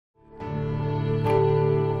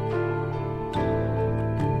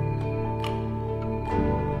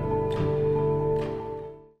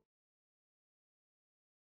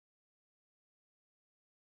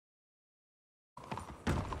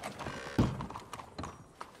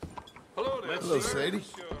Hello, Sadie.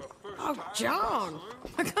 Oh, John.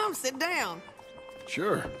 Come sit down.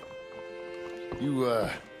 Sure. You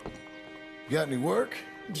got any work?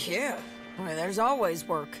 Yeah. Well, there's always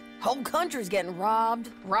work. Whole country's getting robbed,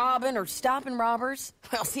 robbing, or stopping robbers.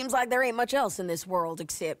 Well, seems like there ain't much else in this world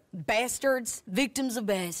except bastards, victims of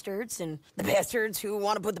bastards, and the bastards who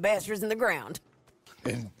want to put the bastards in the ground.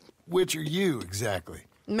 And which are you, exactly?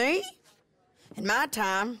 Me? In my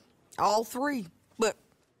time, all three. But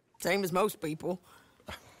same as most people.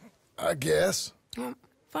 I guess.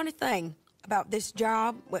 Funny thing about this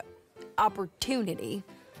job, well, opportunity,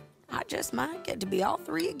 I just might get to be all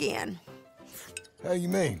three again. How you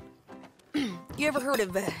mean? You ever heard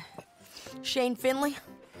of Shane Finley?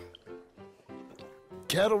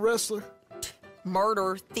 Cattle wrestler?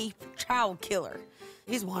 Murderer, thief, child killer.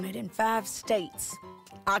 He's wanted in 5 states.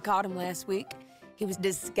 I caught him last week. He was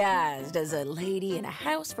disguised as a lady in a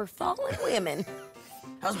house for fallen women.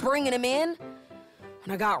 I was bringing him in,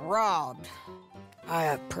 and I got robbed by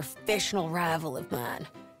a professional rival of mine,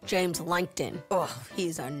 James Langton. Oh,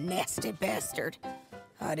 he's a nasty bastard.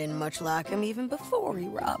 I didn't much like him even before he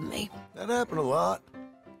robbed me. That happened a lot.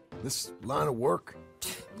 This line of work.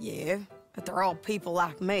 Yeah, but they're all people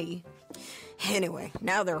like me. Anyway,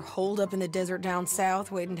 now they're holed up in the desert down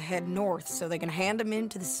south waiting to head north so they can hand them in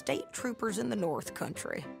to the state troopers in the north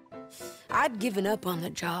country. I'd given up on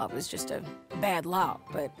the job as just a bad lot,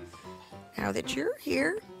 but now that you're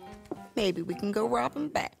here, maybe we can go rob them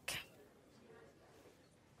back.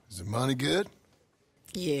 Is the money good?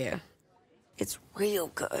 Yeah, it's real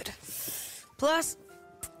good. Plus,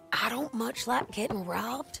 I don't much like getting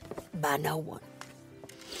robbed by no one.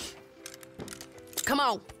 Come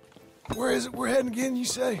on. Where is it we're heading again, you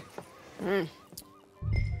say?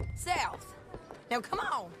 South. Now come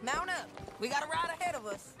on, mount up. We got a ride ahead of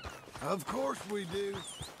us. Of course we do.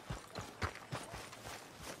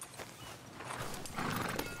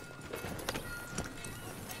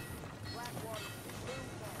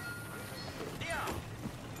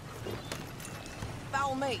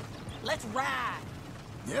 Follow me. Let's ride.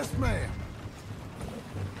 Yes, ma'am.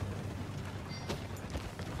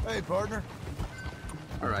 Hey, partner.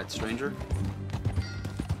 All right, stranger.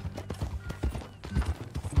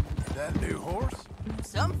 That new horse?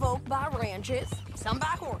 Some folk buy ranches, some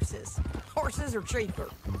buy horses. Horses are cheaper.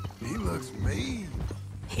 He looks mean.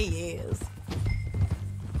 He is.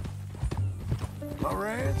 My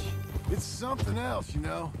ranch? It's something else, you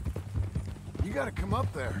know. You gotta come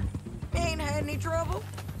up there. Ain't had any trouble?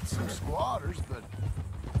 Some squatters, but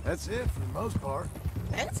that's it for the most part.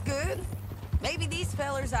 That's good. Maybe these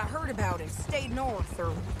fellers I heard about have stayed north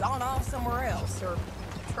or gone off somewhere else or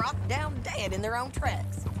dropped down dead in their own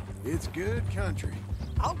tracks. It's good country.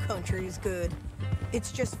 All country is good.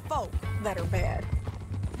 It's just folk that are bad.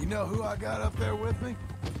 You know who I got up there with me?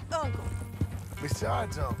 Uncle.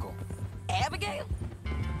 Besides Uncle. Abigail?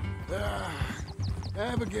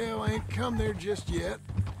 Abigail ain't come there just yet.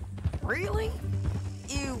 Really?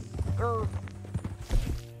 You,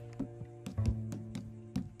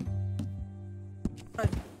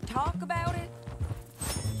 talk about it?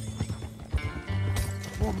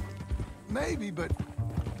 Well, maybe, but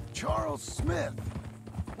Charles Smith.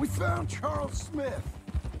 We found Charles Smith.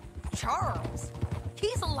 Charles?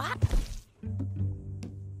 He's alive?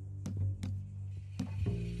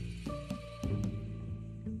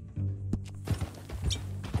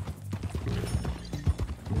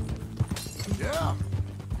 Yeah,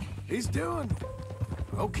 he's doing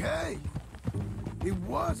okay. He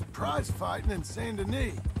was prize fighting in Saint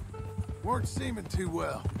Denis. Weren't seeming too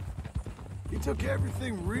well. He took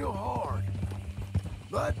everything real hard.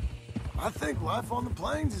 But I think life on the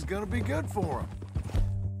plains is gonna be good for him.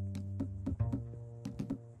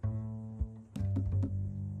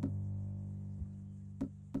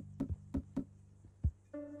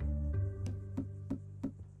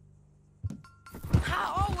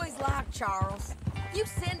 I always liked Charles. You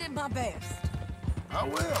send him my best. I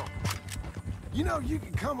will. You know, you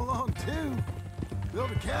can come along too. Build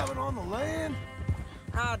a cabin on the land.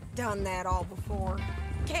 I've done that all before.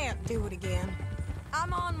 Can't do it again.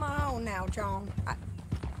 I'm on my own now, John.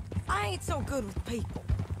 I ain't so good with people.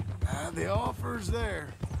 The offer's there,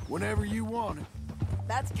 whenever you want it.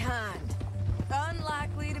 That's kind.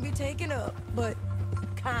 Unlikely to be taken up, but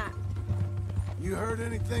kind. You heard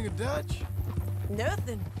anything of Dutch?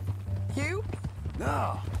 Nothing. You?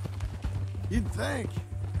 No. You'd think.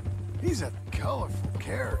 He's a colorful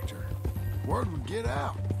character. Word would get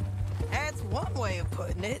out. That's one way of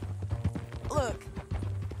putting it. Look,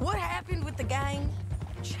 what happened with the gang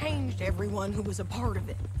changed everyone who was a part of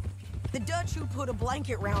it. The Dutch who put a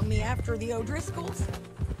blanket round me after the O'Driscolls,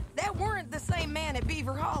 that weren't the same man at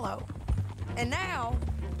Beaver Hollow. And now,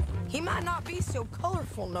 he might not be so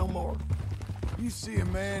colorful no more. You see a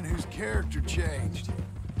man whose character changed.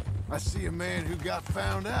 I see a man who got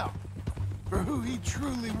found out for who he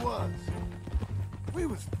truly was. We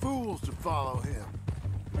was fools to follow him.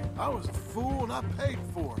 I was a fool and I paid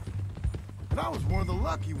for it. But I was one of the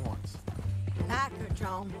lucky ones. Micah,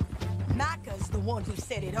 John. Micah's the one who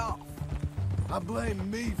set it off. I blame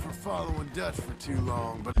me for following Dutch for too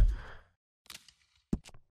long, but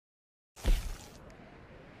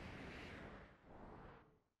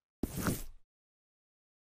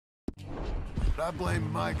I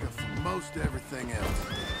blame Micah for most everything else.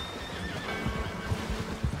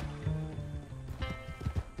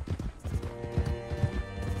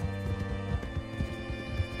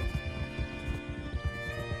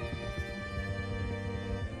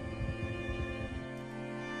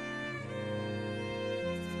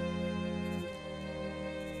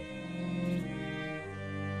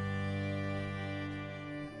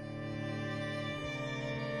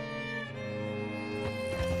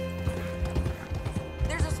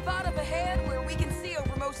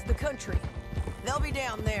 Of the country. They'll be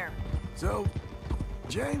down there. So,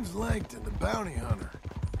 James Langton, the bounty hunter,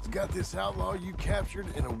 has got this outlaw you captured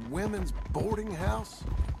in a women's boarding house?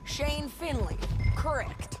 Shane Finley,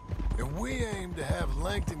 correct. And we aim to have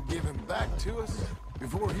Langton give him back to us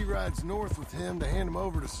before he rides north with him to hand him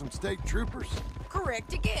over to some state troopers?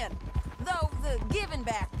 Correct again. Though the giving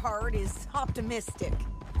back part is optimistic.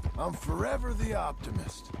 I'm forever the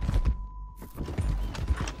optimist.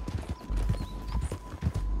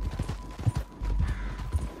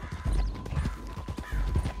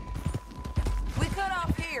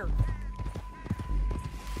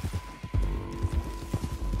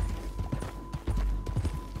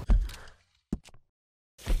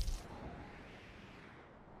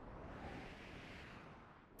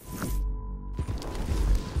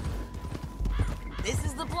 This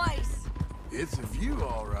is the place. It's a view,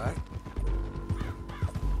 all right.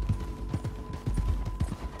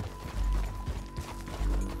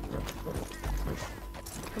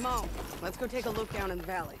 Come on, let's go take a look down in the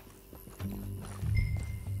valley.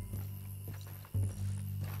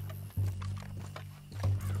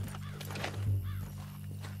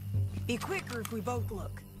 Be quicker if we both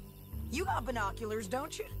look. You got binoculars,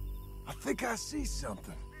 don't you? I think I see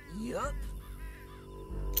something. Yup.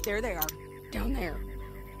 There they are, down there.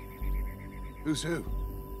 Who's who?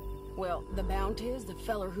 Well, the Bounty is the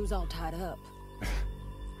feller who's all tied up.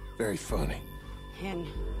 Very funny. And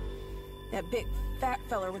that big fat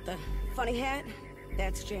feller with the funny hat,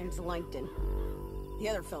 that's James Langton. The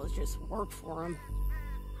other fellas just work for him.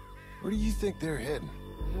 Where do you think they're heading?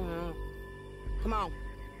 Come on.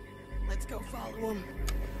 Let's go follow them.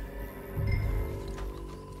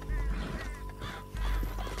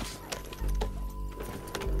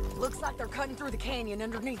 Looks like they're cutting through the canyon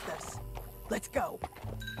underneath us. Let's go.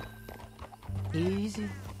 Easy.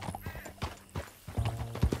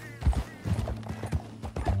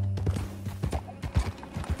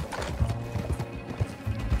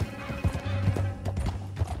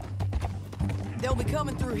 They'll be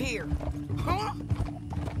coming through here. Huh?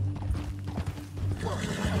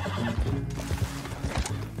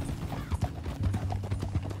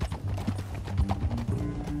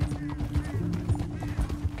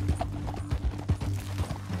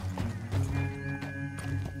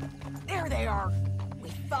 There they are. We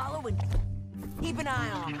follow and keep an eye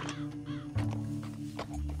on them.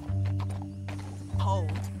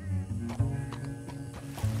 Hold.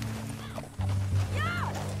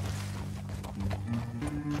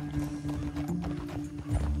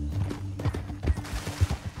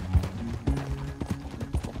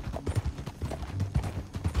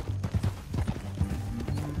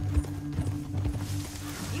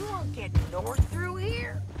 North through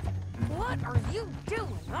here? What are you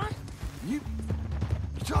doing, huh? You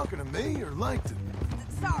talking to me or Langton?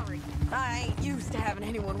 Sorry, I ain't used to having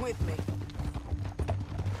anyone with me.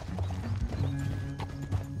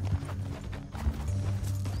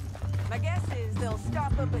 My guess is they'll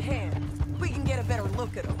stop up ahead. We can get a better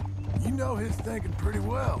look at them. You know his thinking pretty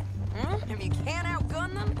well. If you can't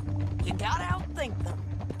outgun them, you gotta outthink them.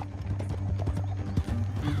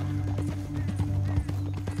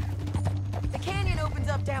 Opens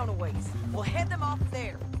up down a ways. We'll head them off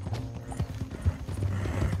there.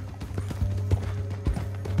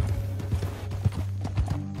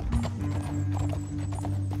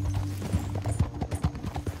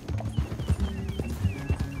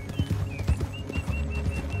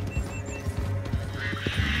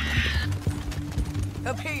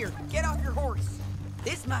 Up here, get off your horse.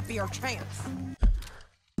 This might be our chance.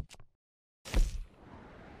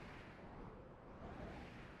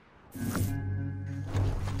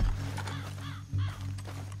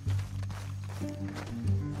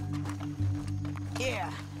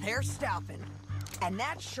 Yeah, they're stopping. And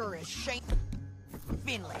that sure is Shane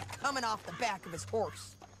Finley coming off the back of his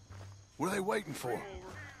horse. What are they waiting for?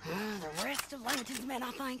 The rest of Langton's men,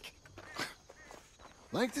 I think.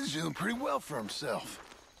 Langton's doing pretty well for himself.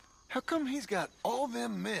 How come he's got all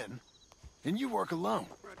them men, and you work alone?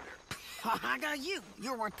 I got you.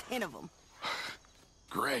 You're worth 10 of them.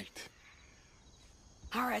 Great.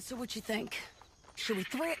 All right, so what you think? Should we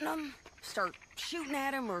threaten them, start shooting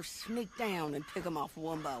at them, or sneak down and pick them off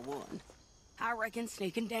one by one? I reckon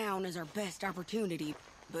sneaking down is our best opportunity,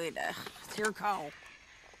 but it's your call.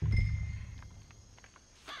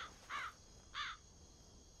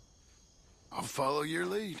 I'll follow your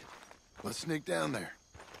lead. Let's sneak down there.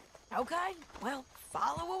 Okay, well,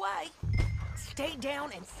 follow away. Stay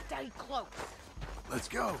down and stay close. Let's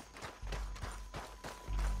go.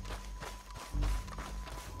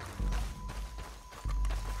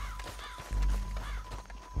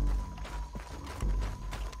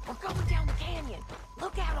 We're going down the canyon.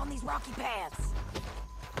 Look out on these rocky paths.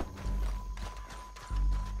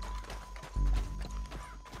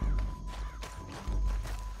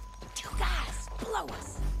 Two guys below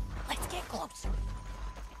us. Let's get closer.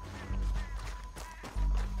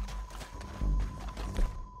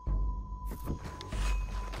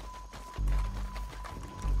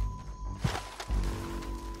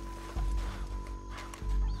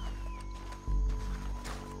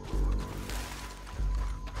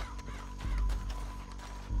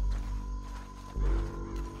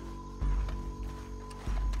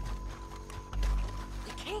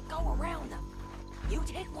 Can't go around them. You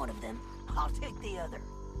take one of them, I'll take the other.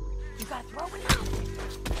 You gotta throw it out.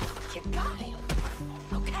 You got him.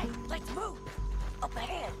 Okay, let's move. Up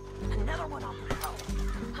ahead, another one on the road.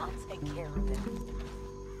 I'll take care of him.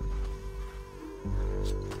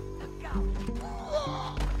 Go.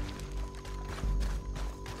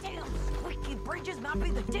 Damn, squeaky bridges might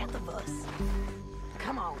be the death of us.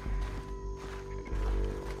 Come on.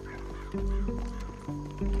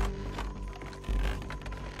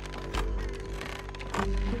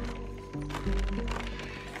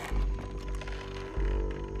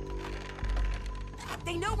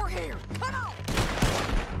 They know we're here. Come on.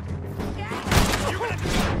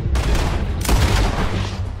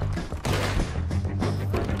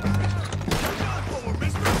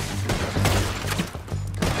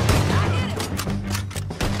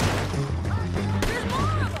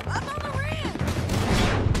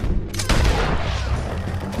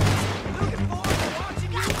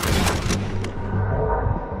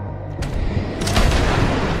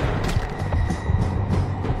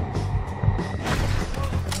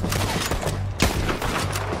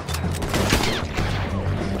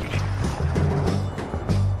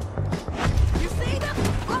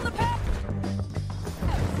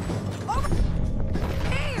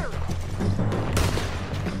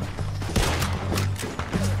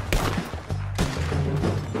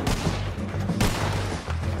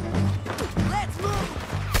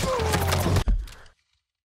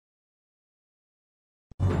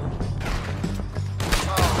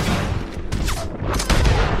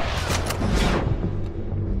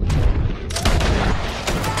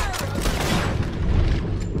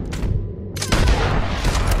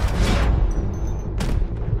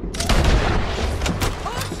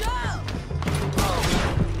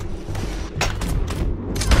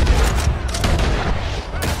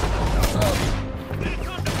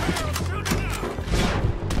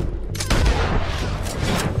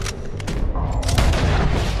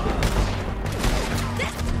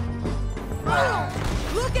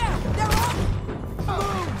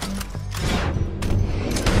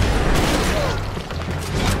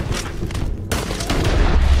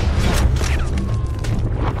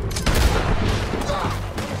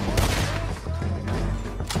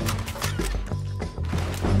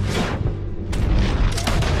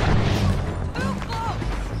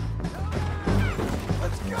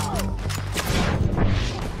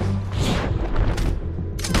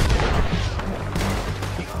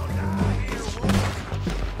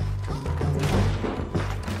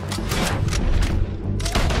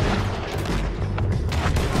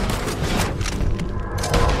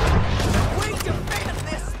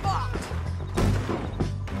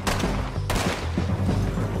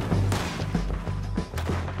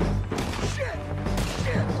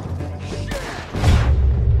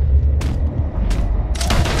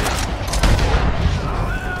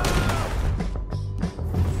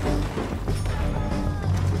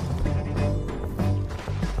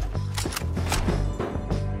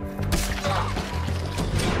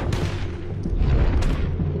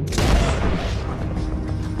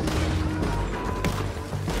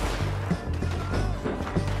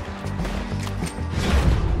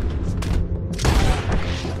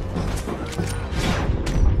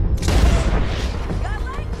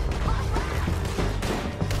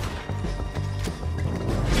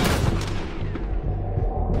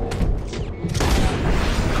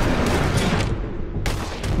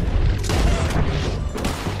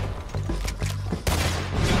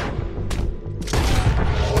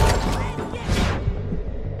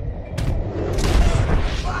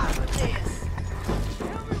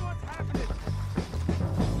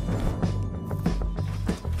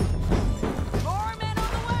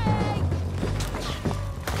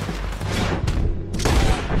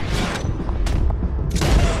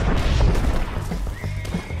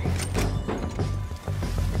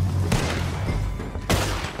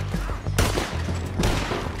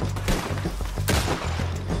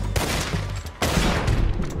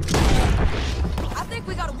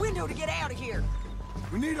 do to get out of here?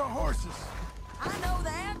 We need our horses. I know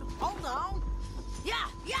that. Hold on. Yeah.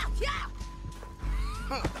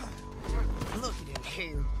 Look at him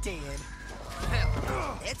here, dead.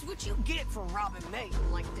 Hell, that's what you get for robbing me,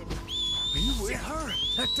 Langton. Are you with her?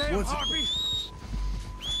 That damn harpy!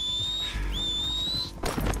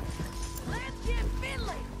 Let's get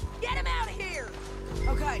Finley! Get him out of here!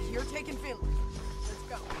 Okay, you're taking Finley. Let's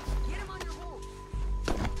go. Get him on your horse.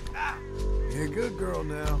 You're a good girl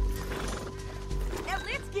now. Now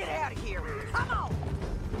let's get out of here. Come on!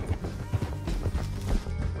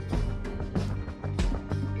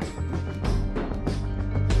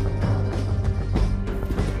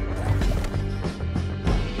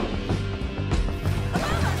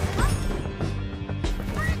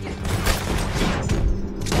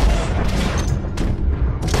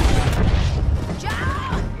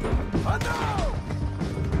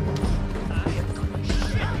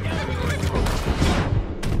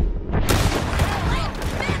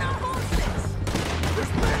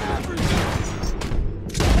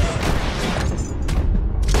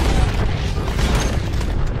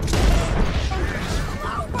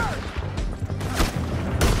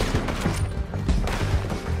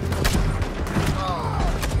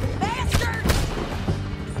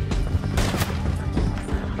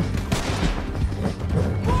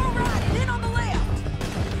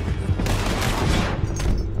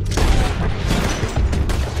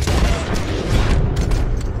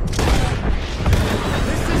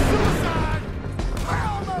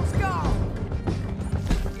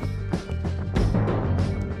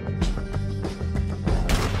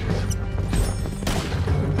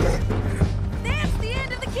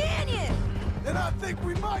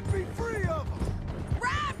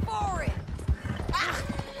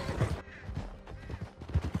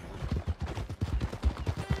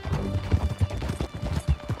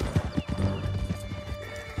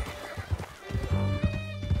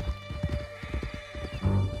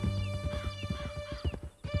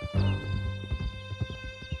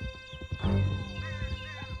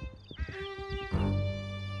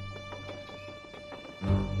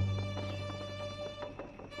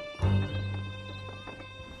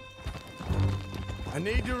 I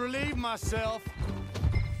need to relieve myself.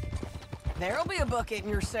 There'll be a bucket in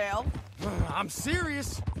your cell. I'm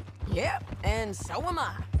serious. Yep, and so am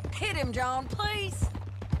I. Hit him, John, please.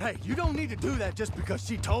 Hey, you don't need to do that just because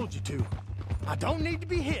she told you to. I don't need to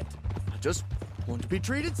be hit. I just want to be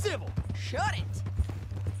treated civil. Shut it.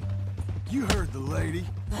 You heard the lady.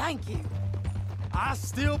 Thank you. I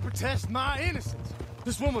still protest my innocence.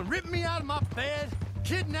 This woman ripped me out of my bed,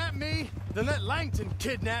 kidnapped me, then let Langton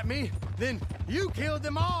kidnap me, then you killed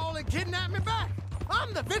them all and kidnapped me back.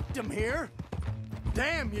 I'm the victim here.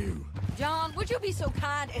 Damn you. John, would you be so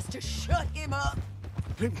kind as to shut him up?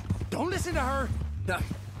 Don't listen to her. Now,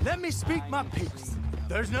 let me speak my piece.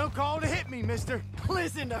 There's no call to hit me, mister.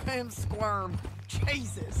 Listen to him squirm.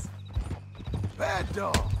 Jesus. Bad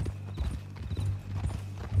dog.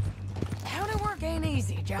 How'd it work ain't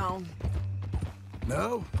easy, John.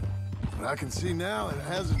 No, but I can see now it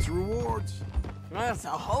has its rewards. That's a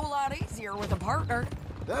whole lot easier with a partner.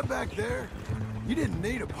 That back there, you didn't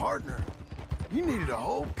need a partner. You needed a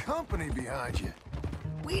whole company behind you.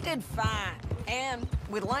 We did fine. And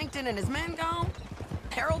with Langton and his men gone,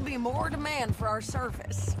 there'll be more demand for our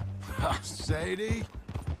service. Sadie,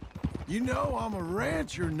 you know I'm a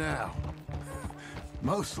rancher now.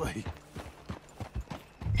 Mostly.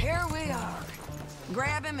 Here we are.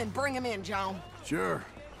 Grab him and bring him in, John. Sure.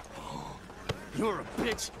 You're a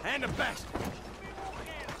bitch and a bastard.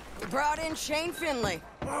 We brought in Shane Finley.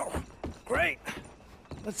 Oh, great.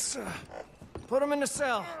 Let's, put him in the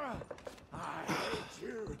cell.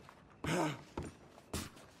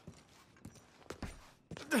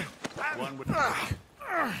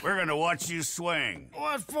 We're gonna watch you swing.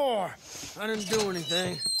 What for? I didn't do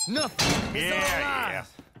anything. Nothing. It's all lies.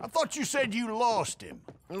 I thought you said you lost him.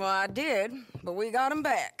 Well, I did, but we got him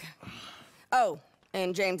back. Oh,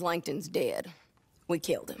 and James Langton's dead. We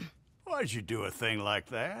killed him. Why'd you do a thing like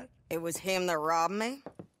that? It was him that robbed me.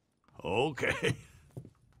 Okay.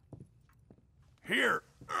 Here.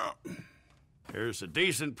 Here's a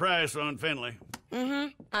decent price on Finley.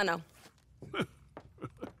 I know.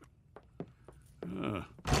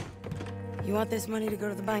 You want this money to go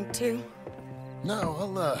to the bank, too? No,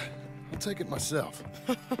 I'll take it myself.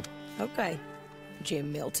 Okay,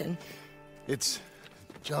 Jim Milton. It's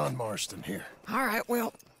John Marston here. All right,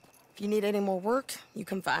 well, if you need any more work, you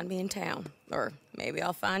can find me in town. Or maybe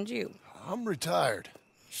I'll find you. I'm retired.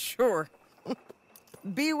 Sure.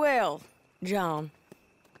 Be well, John.